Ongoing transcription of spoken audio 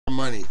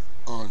money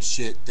on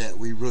shit that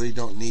we really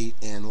don't need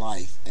in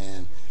life,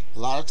 and a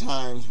lot of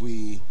times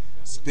we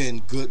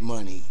spend good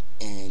money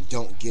and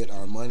don't get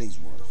our money's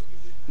worth.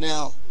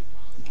 Now,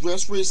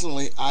 just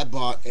recently I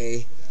bought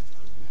a,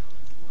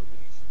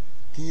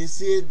 can you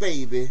see it,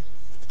 baby?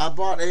 I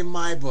bought a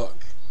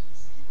MyBook,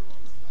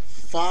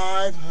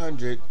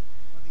 500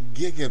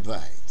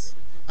 gigabytes.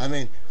 I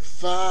mean,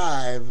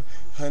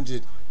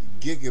 500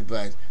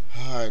 gigabyte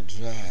hard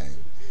drive.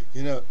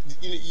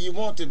 You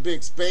want the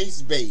big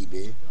space,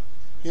 baby.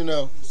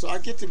 So I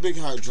get the big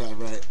hard drive,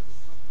 right?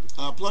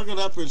 I plug it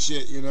up and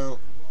shit,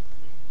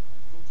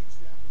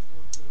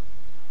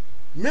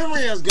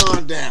 Memory has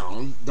gone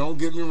down. Don't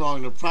get me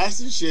wrong, the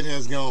price of shit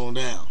has gone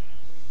down.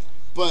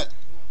 But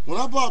when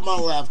I bought my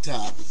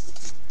laptop,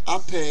 I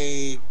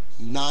paid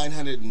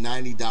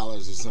 $990 or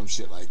some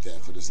shit like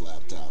that for this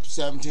laptop.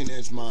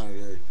 17-inch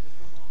monitor.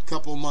 A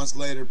couple months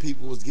later,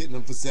 people was getting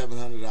them for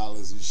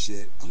 $700 and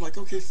shit. I'm like,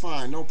 okay,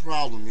 fine, no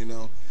problem,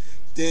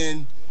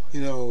 Then,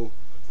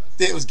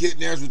 they was getting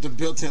theirs with the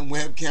built-in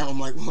webcam. I'm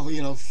like,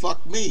 well,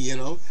 fuck me,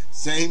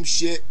 Same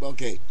shit,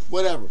 okay,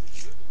 whatever.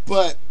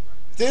 But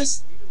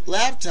this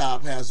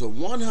laptop has a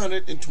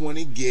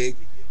 120 gig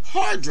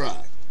hard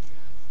drive,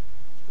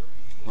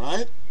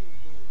 right?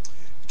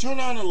 Turn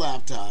on the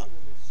laptop,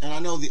 and I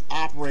know the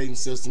operating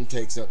system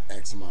takes up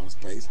X amount of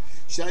space.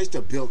 Shit, I used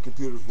to build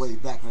computers way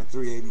back in the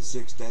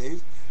 386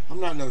 days. I'm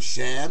not no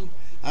sham.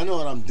 I know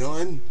what I'm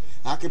doing.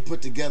 I can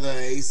put together an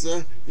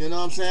Acer. You know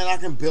what I'm saying? I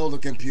can build a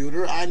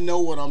computer. I know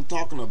what I'm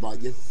talking about.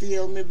 You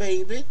feel me,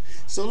 baby?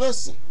 So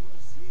listen.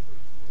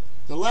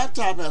 The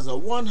laptop has a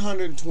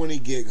 120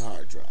 gig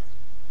hard drive.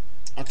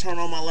 I turn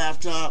on my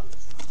laptop.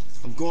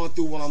 I'm going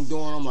through what I'm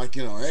doing. I'm like,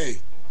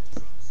 hey,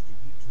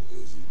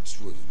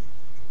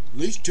 at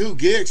least 2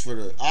 gigs for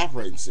the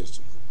operating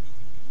system,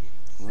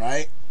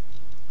 right?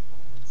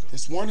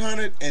 That's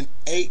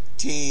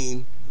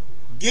 118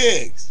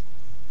 gigs.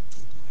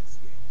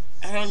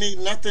 I don't need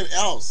nothing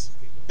else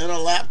in a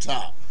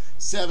laptop.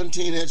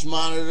 17-inch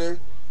monitor,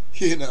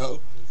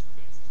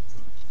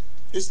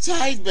 It's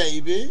tight,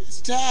 baby. It's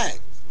tight.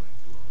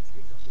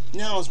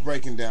 Now it's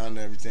breaking down and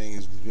everything.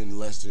 It's been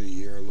less than a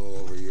year, a little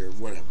over a year,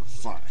 whatever.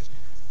 Fine.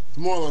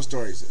 The moral of the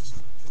story is this.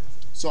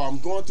 So I'm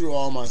going through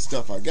all my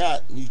stuff I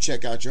got. You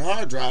check out your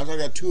hard drives. I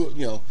got two,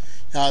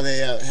 how they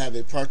have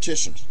it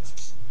partitioned.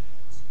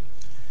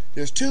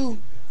 There's two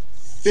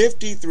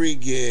 53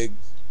 gig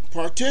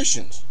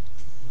partitions.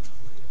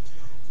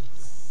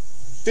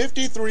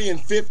 53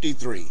 and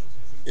 53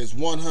 is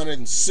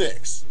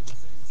 106.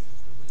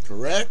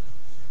 Correct?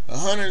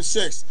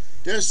 106.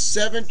 There's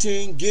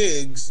 17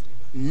 gigs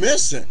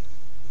missing.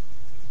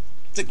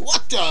 It's like,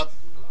 what the?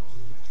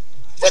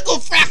 Fickle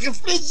frackin'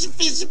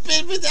 fishy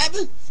baby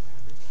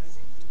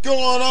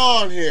going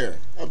on here?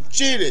 I'm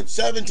cheated.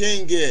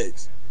 17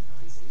 gigs.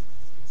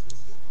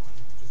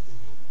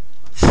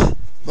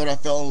 But I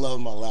fell in love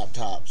with my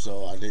laptop,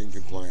 so I didn't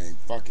complain.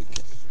 Fuck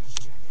it.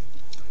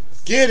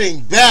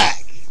 Getting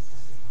back.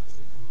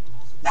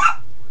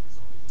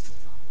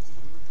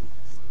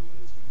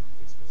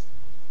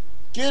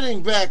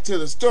 Getting back to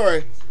the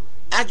story,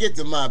 I get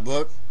to my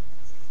book.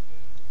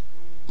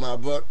 My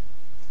book.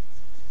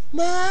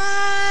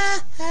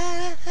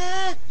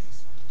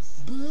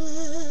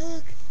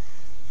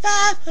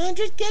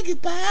 500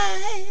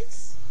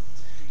 gigabytes.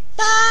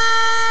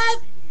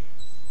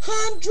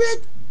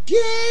 500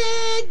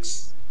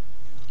 gigs.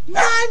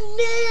 My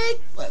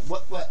nig.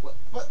 What?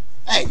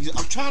 Hey,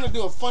 I'm trying to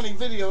do a funny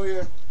video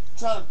here.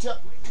 Trying to tell.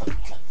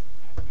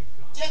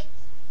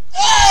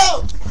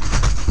 Oh!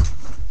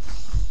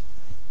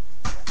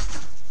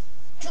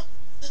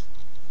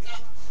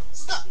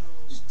 Stop.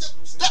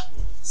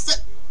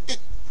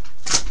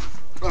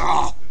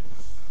 Oh.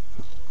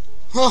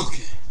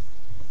 Okay.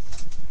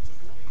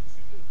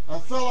 I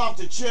fell off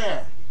the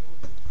chair.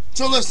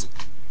 So listen.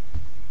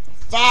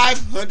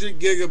 500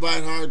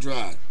 gigabyte hard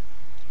drive.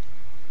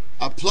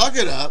 I plug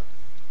it up.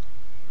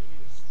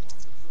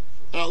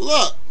 Now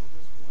look.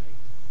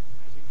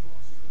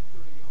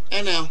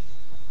 And now.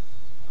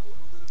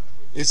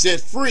 It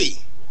said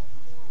free.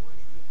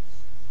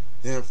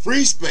 Yeah,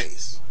 free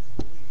space.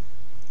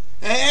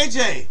 Hey,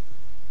 AJ.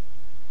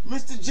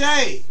 Mr.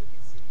 J.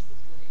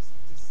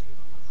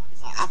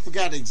 I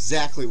forgot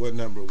exactly what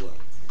number it was.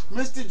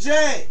 Mr.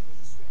 J.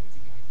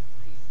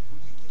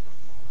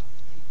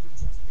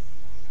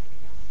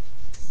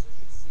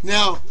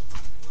 Now,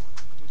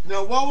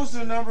 what was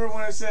the number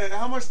when it said,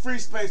 how much free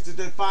space did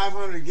that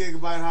 500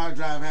 gigabyte hard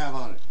drive have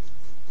on it?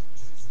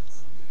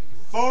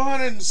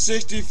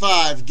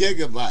 465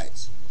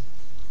 gigabytes.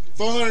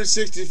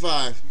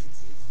 465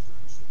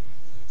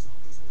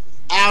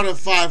 out of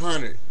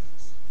 500.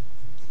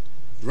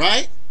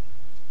 Right?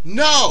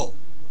 No.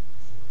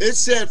 It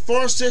said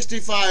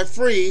 465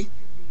 free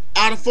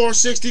out of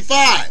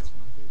 465.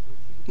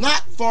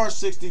 Not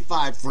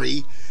 465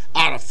 free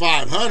out of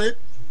 500.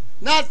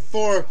 Not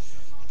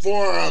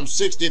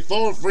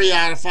 464 free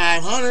out of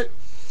 500.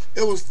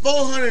 It was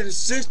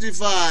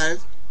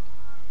 465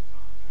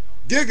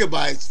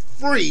 gigabytes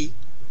free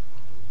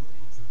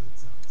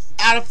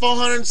out of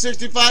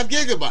 465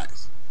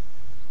 gigabytes.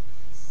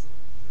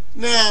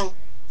 Now,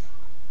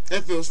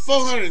 if it was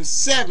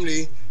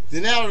 470,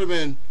 then that would have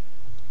been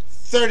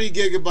 30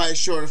 gigabytes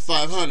short of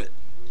 500,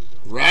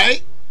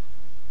 right?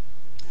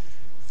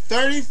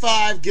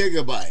 35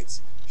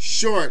 gigabytes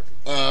short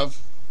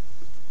of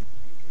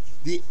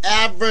the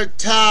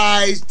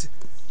advertised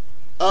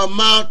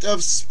amount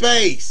of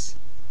space.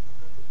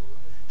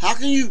 How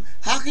can you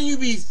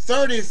be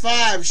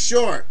 35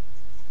 short?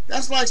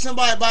 That's like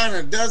somebody buying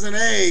a dozen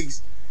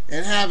eggs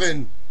and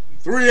having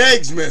 3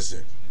 eggs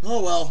missing.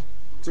 Oh well,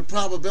 it's a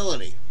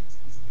probability.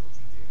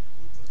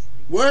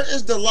 Where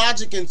is the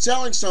logic in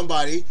telling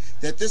somebody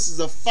that this is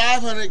a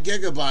 500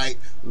 gigabyte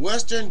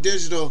Western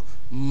Digital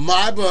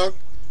MyBook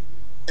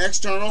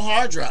external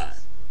hard drive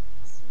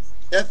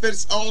if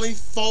it's only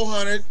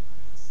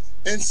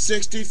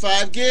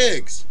 465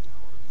 gigs?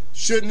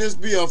 Shouldn't this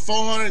be a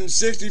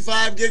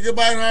 465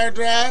 gigabyte hard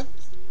drive?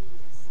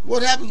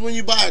 What happens when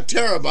you buy a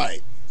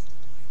terabyte?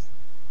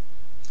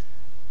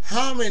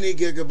 How many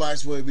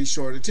gigabytes will it be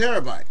short a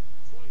terabyte?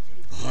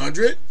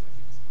 100?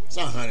 It's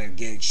 100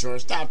 gigs short.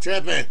 Stop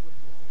tripping.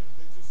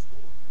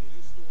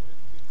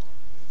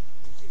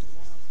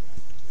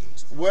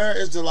 Where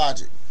is the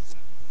logic?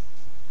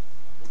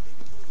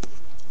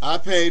 I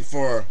paid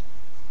for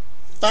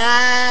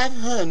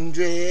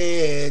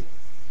 500.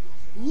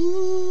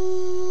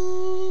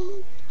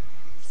 Woo!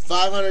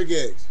 500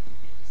 gigs.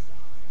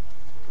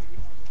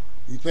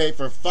 You pay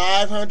for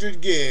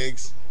 500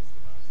 gigs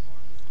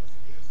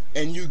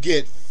and you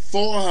get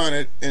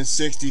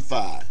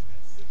 465.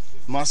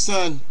 My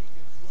son,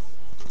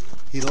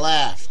 he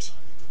laughed.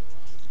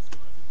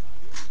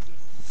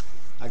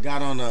 I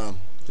got on the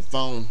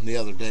phone the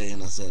other day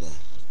and I said,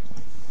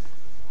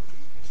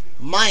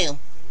 "Ma'am,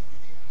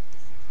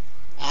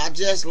 I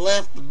just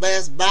left the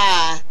Best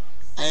Buy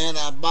and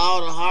I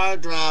bought a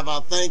hard drive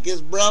I think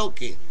is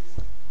broken."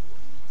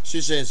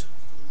 She says,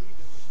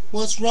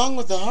 "What's wrong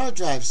with the hard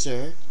drive,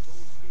 sir?"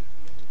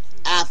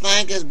 "I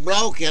think it's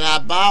broken. I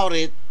bought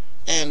it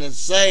and it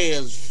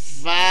says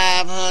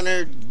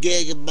 500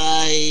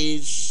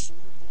 gigabytes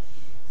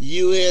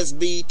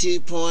USB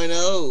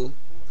 2.0.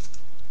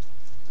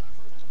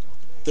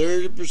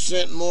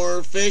 30% more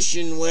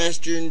efficient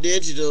Western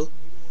Digital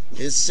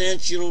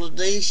Essential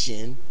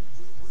Edition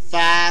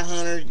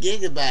 500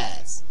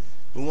 gigabytes.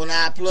 But when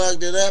I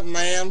plugged it up,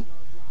 ma'am,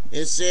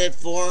 it said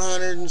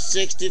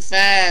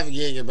 465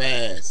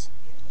 gigabytes.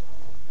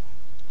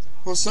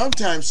 Well,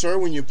 sometimes, sir,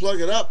 when you plug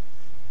it up,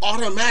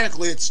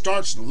 automatically it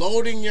starts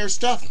loading your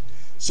stuff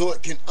so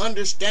it can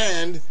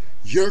understand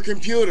your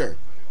computer.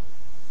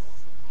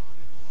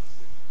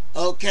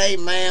 Okay,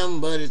 ma'am,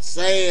 but it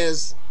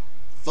says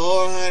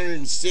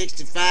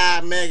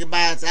 465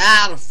 megabytes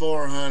out of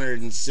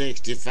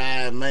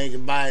 465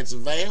 megabytes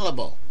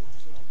available.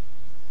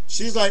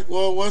 She's like,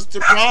 "Well, what's the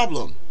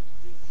problem?"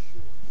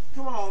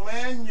 Come on,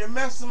 man, you're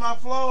messing my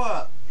flow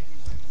up.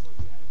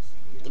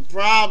 "The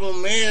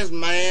problem is,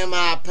 ma'am,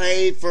 I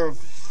paid for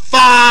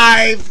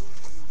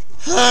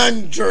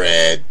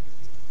 500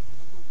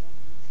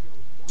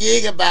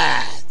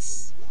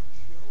 gigabytes.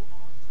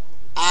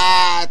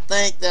 I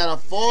think that a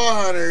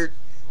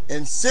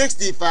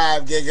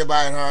 465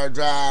 gigabyte hard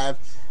drive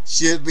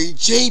should be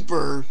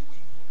cheaper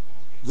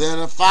than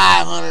a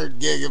 500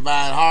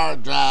 gigabyte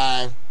hard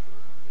drive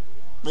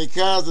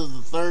because of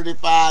the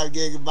 35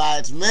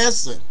 gigabytes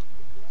missing."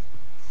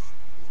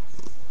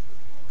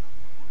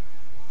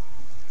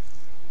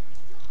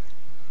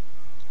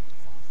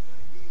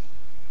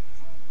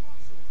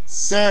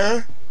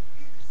 Sir,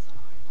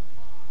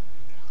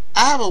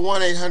 I have a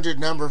 1-800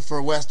 number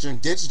for Western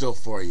Digital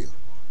for you.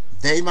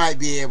 They might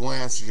be able to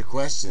answer your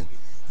question.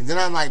 And then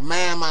I'm like,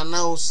 "Ma'am, I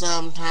know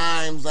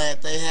sometimes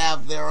that they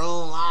have their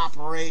own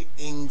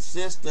operating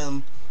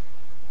system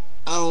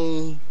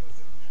on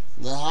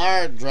the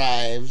hard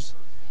drives.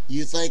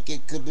 You think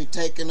it could be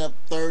taking up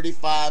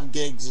 35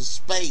 gigs of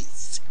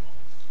space?"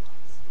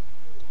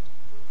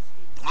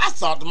 I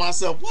thought to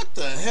myself, what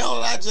the hell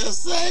did I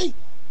just say?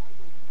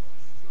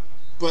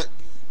 But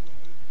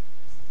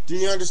do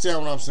you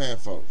understand what I'm saying,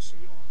 folks?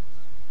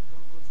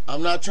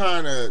 I'm not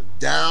trying to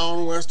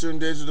down Western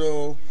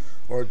Digital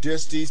or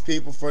diss these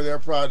people for their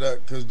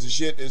product because the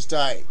shit is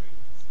tight.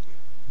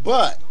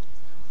 But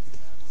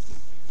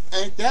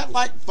ain't that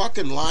like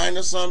fucking lying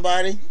to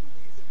somebody?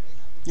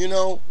 You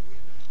know,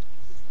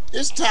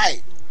 it's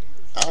tight.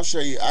 I'll show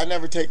you. I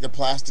never take the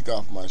plastic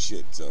off my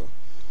shit, so.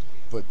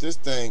 But this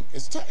thing,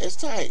 it's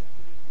tight.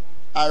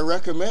 I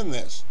recommend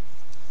this.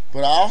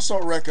 But I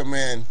also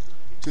recommend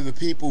to the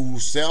people who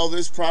sell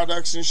this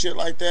products and shit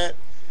like that,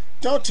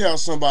 don't tell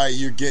somebody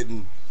you're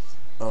getting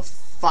a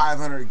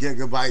 500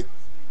 gigabyte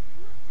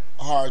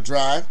hard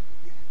drive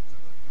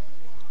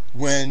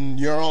when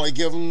you're only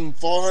giving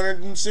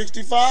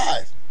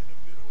 465.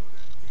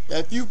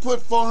 If you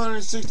put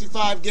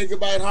 465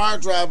 gigabyte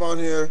hard drive on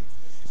here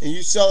and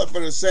you sell it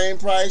for the same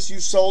price you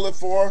sold it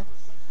for,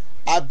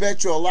 I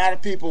bet you a lot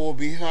of people will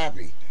be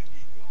happy.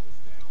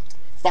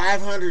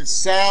 500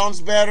 sounds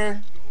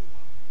better,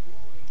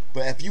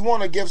 but if you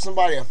want to give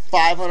somebody a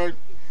 500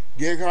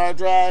 gig hard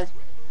drive,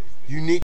 you need